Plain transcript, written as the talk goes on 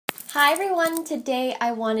Hi everyone, today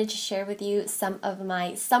I wanted to share with you some of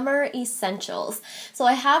my summer essentials. So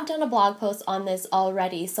I have done a blog post on this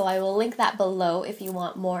already, so I will link that below if you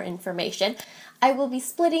want more information. I will be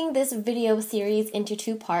splitting this video series into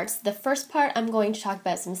two parts. The first part I'm going to talk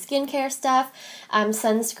about some skincare stuff,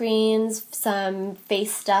 sunscreens, some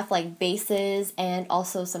face stuff like bases, and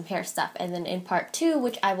also some hair stuff. And then in part two,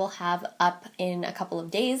 which I will have up in a couple of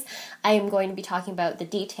days, I am going to be talking about the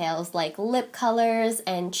details like lip colors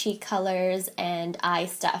and cheek colors and eye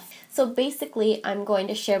stuff. So basically, I'm going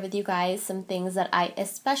to share with you guys some things that I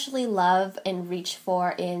especially love and reach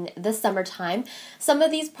for in the summertime. Some of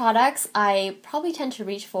these products I probably tend to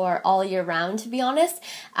reach for all year round, to be honest,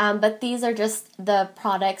 but these are just the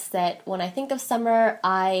products that when I think of summer,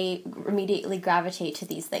 I immediately gravitate to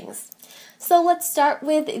these things. So let's start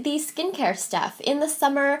with the skincare stuff. In the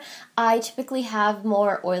summer, I typically have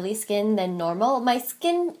more oily skin than normal. My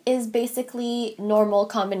skin is basically normal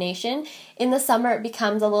combination. In the summer, it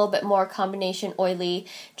becomes a little bit more combination oily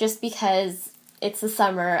just because it's the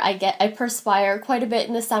summer. I perspire quite a bit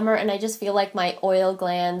in the summer and I just feel like my oil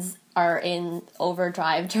glands are in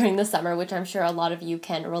overdrive during the summer, which I'm sure a lot of you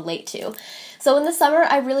can relate to. So in the summer,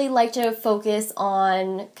 I really like to focus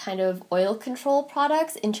on kind of oil control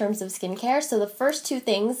products in terms of skincare. So the first two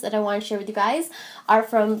things that I want to share with you guys are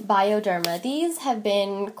from Bioderma. These have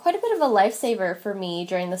been quite a bit of a lifesaver for me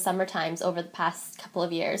during the summer times over the past couple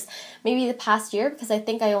of years. Maybe the past year, because I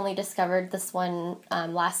think I only discovered this one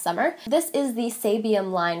last summer. This is the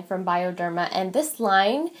Sébium line from Bioderma, and this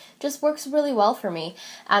line just works really well for me.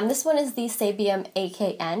 This one is the Sébium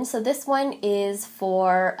AKN. So this one is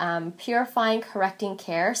for purifying, correcting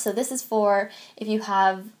care. So this is for if you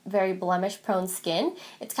have very blemish prone skin.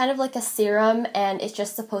 It's kind of like a serum and it's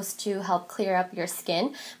just supposed to help clear up your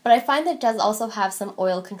skin. But I find that it does also have some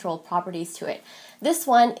oil control properties to it. This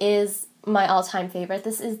one is my all-time favorite.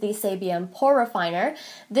 This is the Sébium Pore Refiner.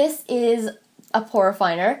 This is a pore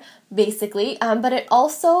refiner, basically, but it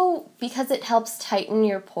also, because it helps tighten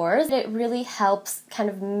your pores, it really helps kind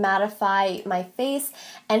of mattify my face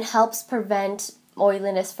and helps prevent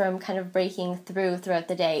oiliness from kind of breaking throughout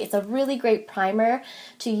the day. It's a really great primer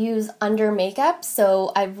to use under makeup,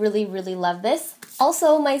 so I really love this.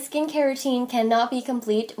 Also, my skincare routine cannot be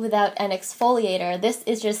complete without an exfoliator. This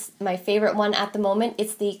is just my favorite one at the moment.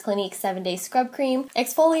 It's the Clinique 7-Day Scrub Cream.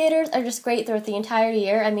 Exfoliators are just great throughout the entire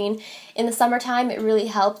year. I mean, in the summertime, it really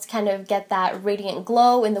helps kind of get that radiant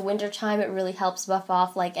glow. In the wintertime, it really helps buff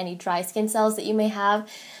off like any dry skin cells that you may have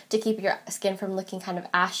to keep your skin from looking kind of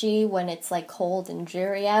ashy when it's like cold and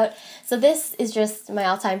dreary out. So this is just my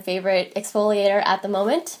all-time favorite exfoliator at the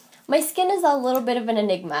moment. My skin is a little bit of an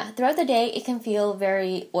enigma. Throughout the day, it can feel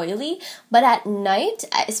very oily, but at night,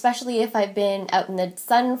 especially if I've been out in the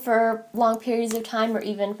sun for long periods of time or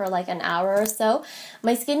even for like an hour or so,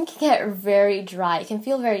 my skin can get very dry. It can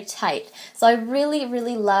feel very tight. So I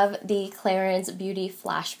really love the Clairins Beauty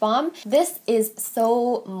Flash Balm. This is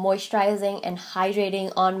so moisturizing and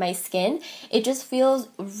hydrating on my skin. It just feels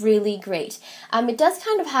really great. It does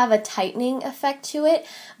kind of have a tightening effect to it,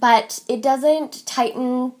 but it doesn't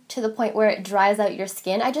tighten to the point where it dries out your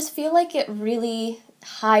skin. I just feel like it really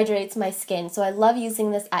hydrates my skin, so I love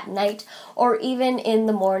using this at night or even in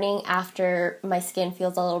the morning after my skin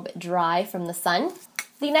feels a little bit dry from the sun.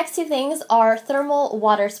 The next two things are thermal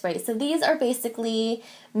water sprays. So these are basically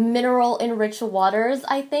mineral-enriched waters,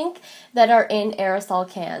 I think, that are in aerosol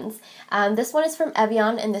cans. This one is from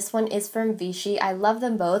Evian and this one is from Vichy. I love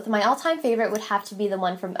them both. My all-time favorite would have to be the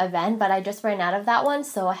one from Evian, but I just ran out of that one,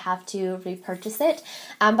 so I have to repurchase it.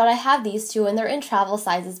 But I have these two and they're in travel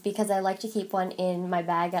sizes because I like to keep one in my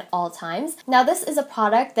bag at all times. Now this is a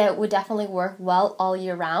product that would definitely work well all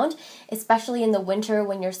year round, especially in the winter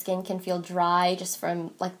when your skin can feel dry just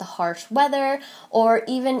from like the harsh weather, or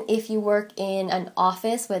even if you work in an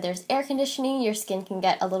office where there's air conditioning, your skin can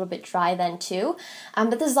get a little bit dry then too.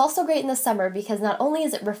 But this is also great in the summer because not only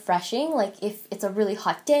is it refreshing, like if it's a really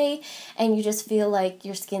hot day and you just feel like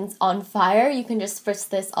your skin's on fire, you can just spritz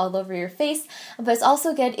this all over your face, but it's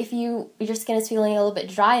also good if your skin is feeling a little bit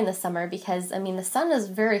dry in the summer because, I mean, the sun is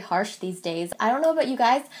very harsh these days. I don't know about you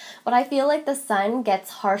guys, but I feel like the sun gets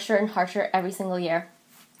harsher and harsher every single year.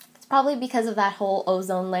 Probably because of that whole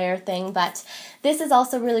ozone layer thing, but this is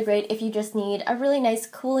also really great if you just need a really nice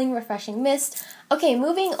cooling, refreshing mist. Okay,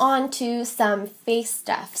 moving on to some face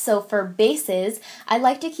stuff. So for bases, I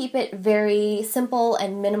like to keep it very simple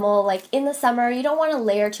and minimal. Like in the summer, you don't want to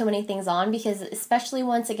layer too many things on because especially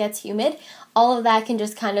once it gets humid, all of that can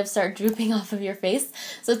just kind of start drooping off of your face.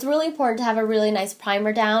 So it's really important to have a really nice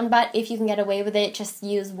primer down, but if you can get away with it, just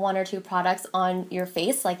use 1 or 2 products on your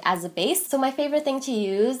face, like as a base. So my favorite thing to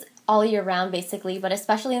use all year round basically, but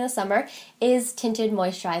especially in the summer, is tinted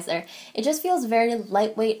moisturizer. It just feels very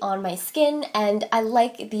lightweight on my skin and I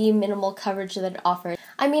like the minimal coverage that it offers.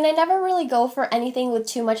 I mean, I never really go for anything with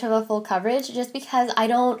too much of a full coverage just because I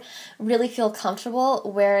don't really feel comfortable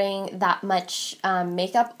wearing that much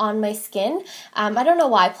makeup on my skin. I don't know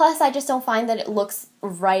why. Plus, I just don't find that it looks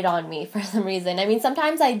right on me for some reason. I mean,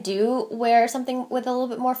 sometimes I do wear something with a little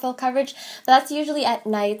bit more full coverage, but that's usually at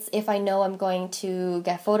nights if I know I'm going to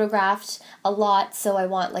get photographed a lot, so I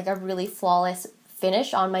want like a really flawless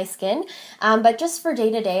finish on my skin. But just for day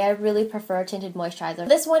to day, I really prefer tinted moisturizer.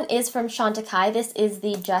 This one is from Chantecaille. This is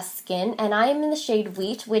the Just Skin, and I am in the shade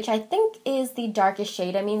Wheat, which I think is the darkest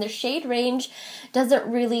shade. I mean, the shade range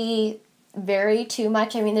doesn't really vary too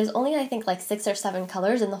much. I mean, there's only I think like 6 or 7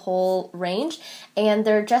 colors in the whole range, and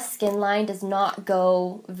their Just Skin line does not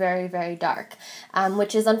go very, very dark,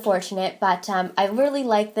 which is unfortunate, but I really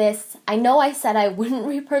like this. I know I said I wouldn't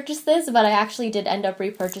repurchase this, but I actually did end up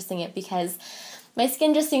repurchasing it because my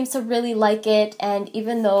skin just seems to really like it, and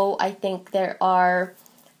even though I think there are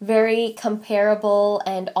very comparable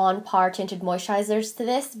and on par tinted moisturizers to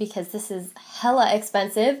this, because this is hella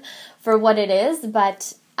expensive for what it is,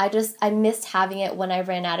 but I missed having it when I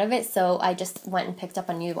ran out of it, so I just went and picked up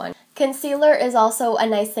a new one. Concealer is also a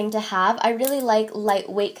nice thing to have. I really like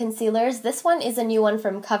lightweight concealers. This one is a new one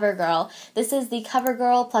from Covergirl. This is the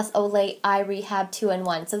Covergirl plus Olay Eye Rehab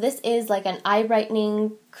 2-in-1. So this is like an eye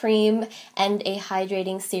brightening cream and a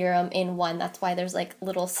hydrating serum in one. That's why there's like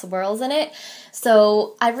little swirls in it.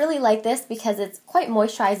 So I really like this because it's quite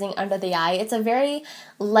moisturizing under the eye. It's a very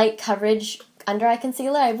light coverage under eye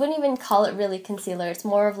concealer. I wouldn't even call it really concealer. It's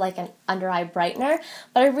more of like an under eye brightener,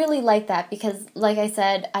 but I really like that because, like I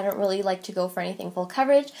said, I don't really like to go for anything full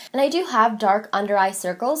coverage, and I do have dark under eye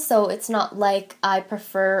circles, so it's not like I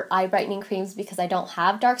prefer eye brightening creams because I don't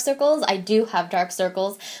have dark circles. I do have dark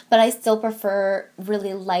circles, but I still prefer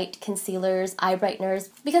really light concealers, eye brighteners,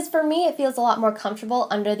 because for me it feels a lot more comfortable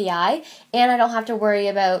under the eye, and I don't have to worry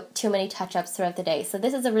about too many touch-ups throughout the day. So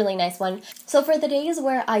this is a really nice one. So for the days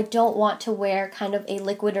where I don't want to wear kind of a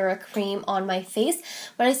liquid or a cream on my face,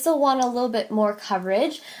 but I still want a little bit more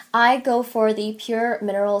coverage, I go for the Pure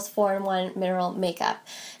Minerals 4-in-1 Mineral Makeup.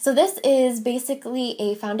 So this is basically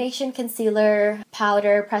a foundation, concealer,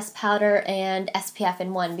 powder, pressed powder, and SPF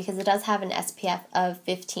in one, because it does have an SPF of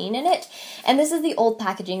 15 in it. And this is the old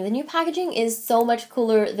packaging. The new packaging is so much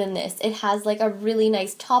cooler than this. It has like a really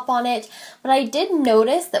nice top on it, but I did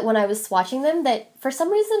notice that when I was swatching them that for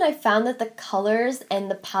some reason I found that the colors and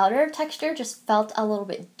the powder texture just felt a little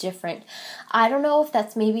bit different. I don't know if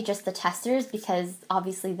that's maybe just the testers, because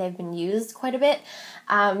obviously they've been used quite a bit,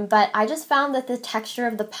 but I just found that the texture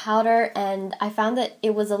of the powder, and I found that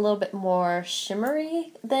it was a little bit more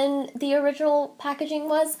shimmery than the original packaging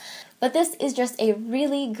was. But this is just a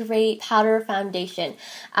really great powder foundation.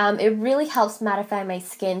 It really helps mattify my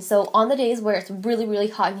skin. So on the days where it's really, really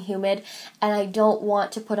hot and humid and I don't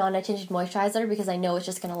want to put on a tinted moisturizer because I know it's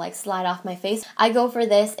just going to like slide off my face, I go for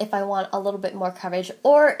this if I want a little bit more coverage,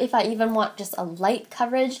 or if I even want just a light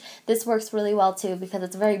coverage. This works really well too because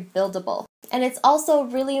it's very buildable. And it's also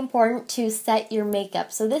really important to set your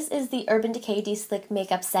makeup. So this is the Urban Decay De-Slick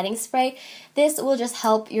Makeup Setting Spray. This will just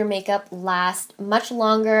help your makeup last much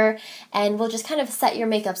longer and will just kind of set your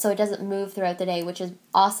makeup so it doesn't move throughout the day, which is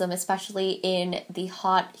awesome, especially in the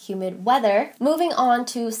hot, humid weather. Moving on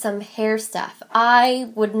to some hair stuff.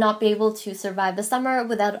 I would not be able to survive the summer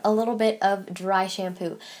without a little bit of dry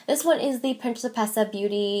shampoo. This one is the Principessa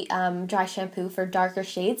Beauty Dry Shampoo for darker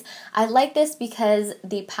shades. I like this because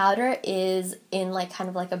the powder is in like kind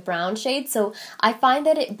of like a brown shade, so I find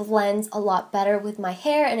that it blends a lot better with my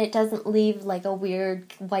hair and it doesn't leave like a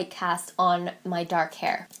weird white cast on my dark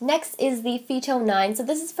hair. Next is the Phyto 9. So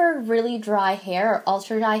this is for really dry hair or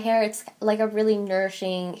ultra dry hair. It's like a really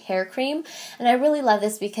nourishing hair cream, and I really love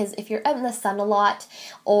this because if you're out in the sun a lot,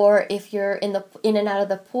 or if you're in and out of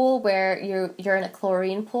the pool where you're in a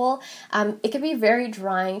chlorine pool, it can be very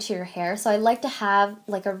drying to your hair. So I like to have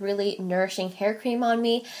like a really nourishing hair cream on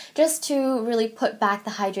me just to really put back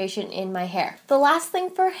the hydration in my hair. The last thing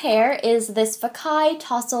for hair is this Fekkai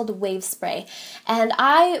Tossled Wave Spray, and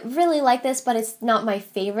I really like this, but it's not my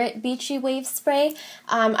favorite favorite Beachy Wave spray.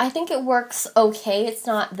 I think it works okay. It's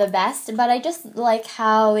not the best, but I just like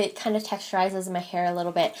how it kind of texturizes my hair a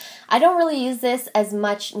little bit. I don't really use this as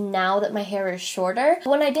much now that my hair is shorter.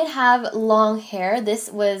 When I did have long hair, this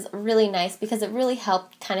was really nice because it really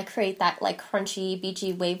helped kind of create that like crunchy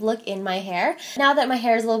beachy wave look in my hair. Now that my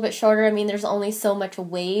hair is a little bit shorter, I mean there's only so much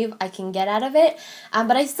wave I can get out of it,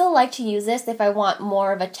 but I still like to use this if I want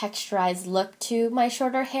more of a texturized look to my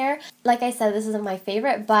shorter hair. Like I said, this isn't my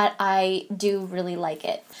favorite, but I do really like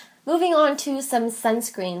it. Moving on to some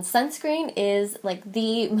sunscreen. Sunscreen is like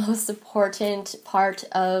the most important part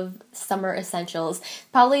of summer essentials.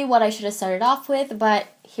 Probably what I should have started off with, but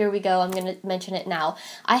here we go, I'm going to mention it now.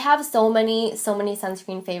 I have so many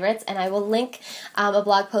sunscreen favorites, and I will link a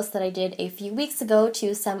blog post that I did a few weeks ago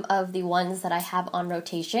to some of the ones that I have on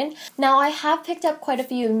rotation. Now, I have picked up quite a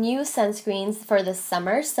few new sunscreens for this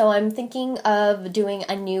summer, so I'm thinking of doing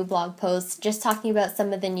a new blog post just talking about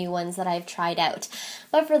some of the new ones that I've tried out.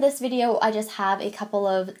 But for this video, I just have a couple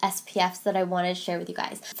of SPFs that I wanted to share with you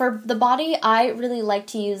guys. For the body, I really like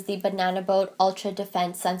to use the Banana Boat Ultra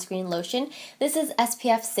Defense Sunscreen Lotion. This is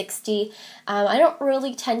SPF 60. I don't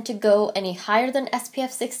really tend to go any higher than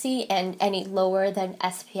SPF 60 and any lower than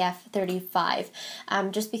SPF 35.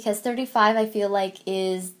 Just because 35 I feel like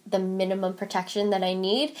is the minimum protection that I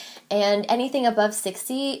need, and anything above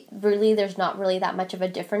 60, really there's not really that much of a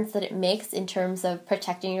difference that it makes in terms of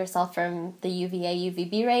protecting yourself from the UVA,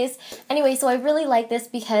 UVB rays. Anyway, so I really like this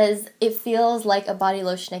because it feels like a body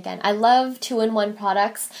lotion again. I love 2-in-1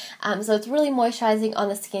 products, so it's really moisturizing on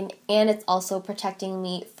the skin and it's also protecting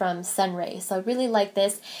me from sun rays. So I really like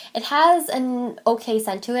this. It has an okay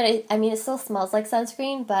scent to it. I mean, it still smells like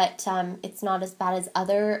sunscreen, but it's not as bad as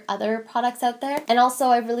other products out there. And also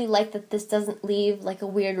I really like that this doesn't leave like a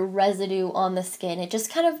weird residue on the skin. It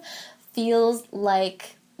just kind of feels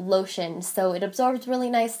like lotion, so it absorbs really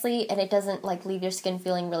nicely and it doesn't like leave your skin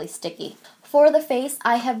feeling really sticky. For the face,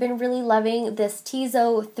 I have been really loving this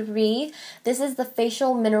Tizo 3. This is the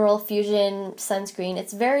Facial Mineral Fusion Sunscreen.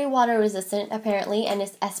 It's very water resistant apparently, and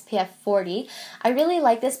it's SPF 40. I really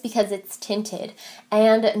like this because it's tinted,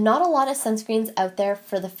 and not a lot of sunscreens out there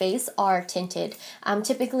for the face are tinted.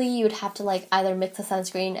 Typically you would have to like either mix a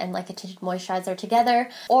sunscreen and like a tinted moisturizer together,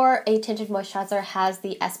 or a tinted moisturizer has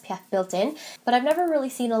the SPF built in, but I've never really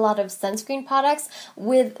seen a lot of sunscreen products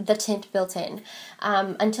with the tint built in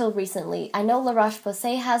until recently. I know La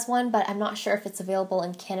Roche-Posay has one, but I'm not sure if it's available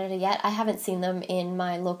in Canada yet. I haven't seen them in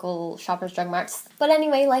my local Shoppers Drug Marts. But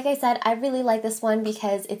anyway, like I said, I really like this one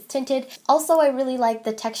because it's tinted. Also, I really like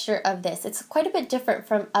the texture of this. It's quite a bit different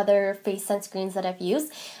from other face sunscreens that I've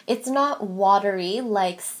used. It's not watery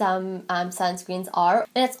like some sunscreens are,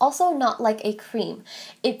 and it's also not like a cream.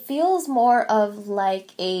 It feels more of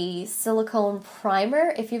like a silicone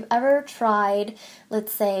primer. If you've ever tried,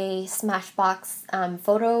 let's say, Smashbox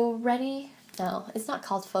Photo Ready. No, it's not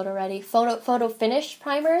called Photo Ready. Photo Finish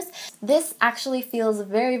primers. This actually feels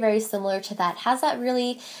very, very similar to that. It has that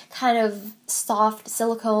really kind of soft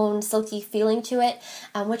silicone, silky feeling to it,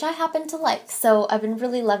 which I happen to like. So I've been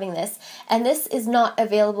really loving this. And this is not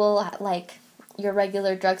available at like your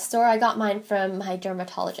regular drugstore. I got mine from my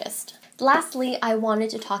dermatologist. Lastly, I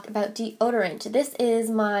wanted to talk about deodorant. This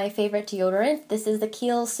is my favorite deodorant. This is the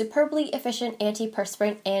Kiehl's Superbly Efficient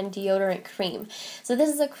Antiperspirant and Deodorant Cream. So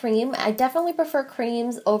this is a cream. I definitely prefer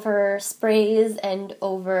creams over sprays and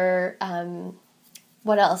over,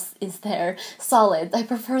 what else is there? Solids. I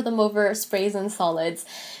prefer them over sprays and solids.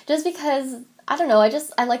 Just because, I don't know,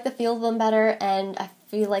 I like the feel of them better, and I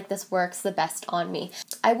feel like this works the best on me.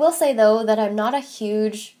 I will say though that I'm not a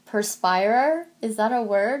huge perspirer. Is that a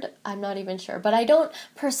word? I'm not even sure, but I don't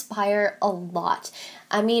perspire a lot.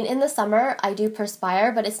 I mean, in the summer I do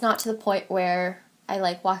perspire, but it's not to the point where I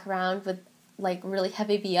like walk around with like really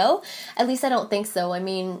heavy BO. At least I don't think so. I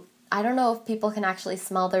mean, I don't know if people can actually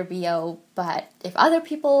smell their BO, but if other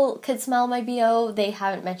people could smell my BO, they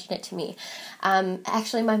haven't mentioned it to me.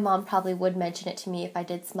 Actually, my mom probably would mention it to me if I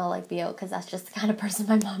did smell like BO, because that's just the kind of person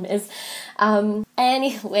my mom is.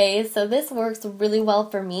 Anyway, so this works really well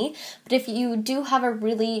for me, but if you do have a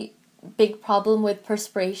really big problem with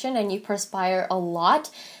perspiration and you perspire a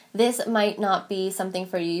lot, this might not be something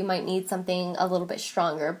for you. You might need something a little bit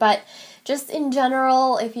stronger, but just in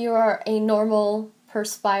general, if you are a normal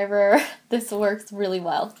perspirer, this works really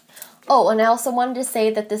well. Oh, and I also wanted to say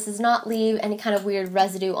that this does not leave any kind of weird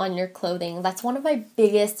residue on your clothing. That's one of my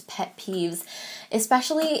biggest pet peeves,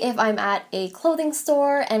 especially if I'm at a clothing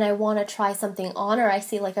store and I want to try something on, or I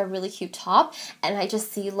see like a really cute top and I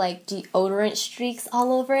just see like deodorant streaks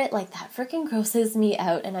all over it. Like, that freaking grosses me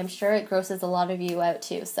out, and I'm sure it grosses a lot of you out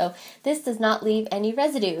too. So this does not leave any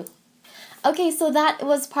residue. Okay, so that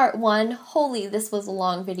was part 1. Holy, this was a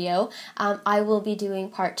long video. I will be doing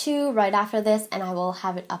part 2 right after this, and I will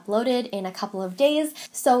have it uploaded in a couple of days.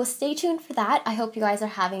 So stay tuned for that. I hope you guys are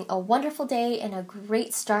having a wonderful day and a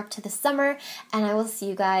great start to the summer, and I will see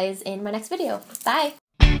you guys in my next video. Bye!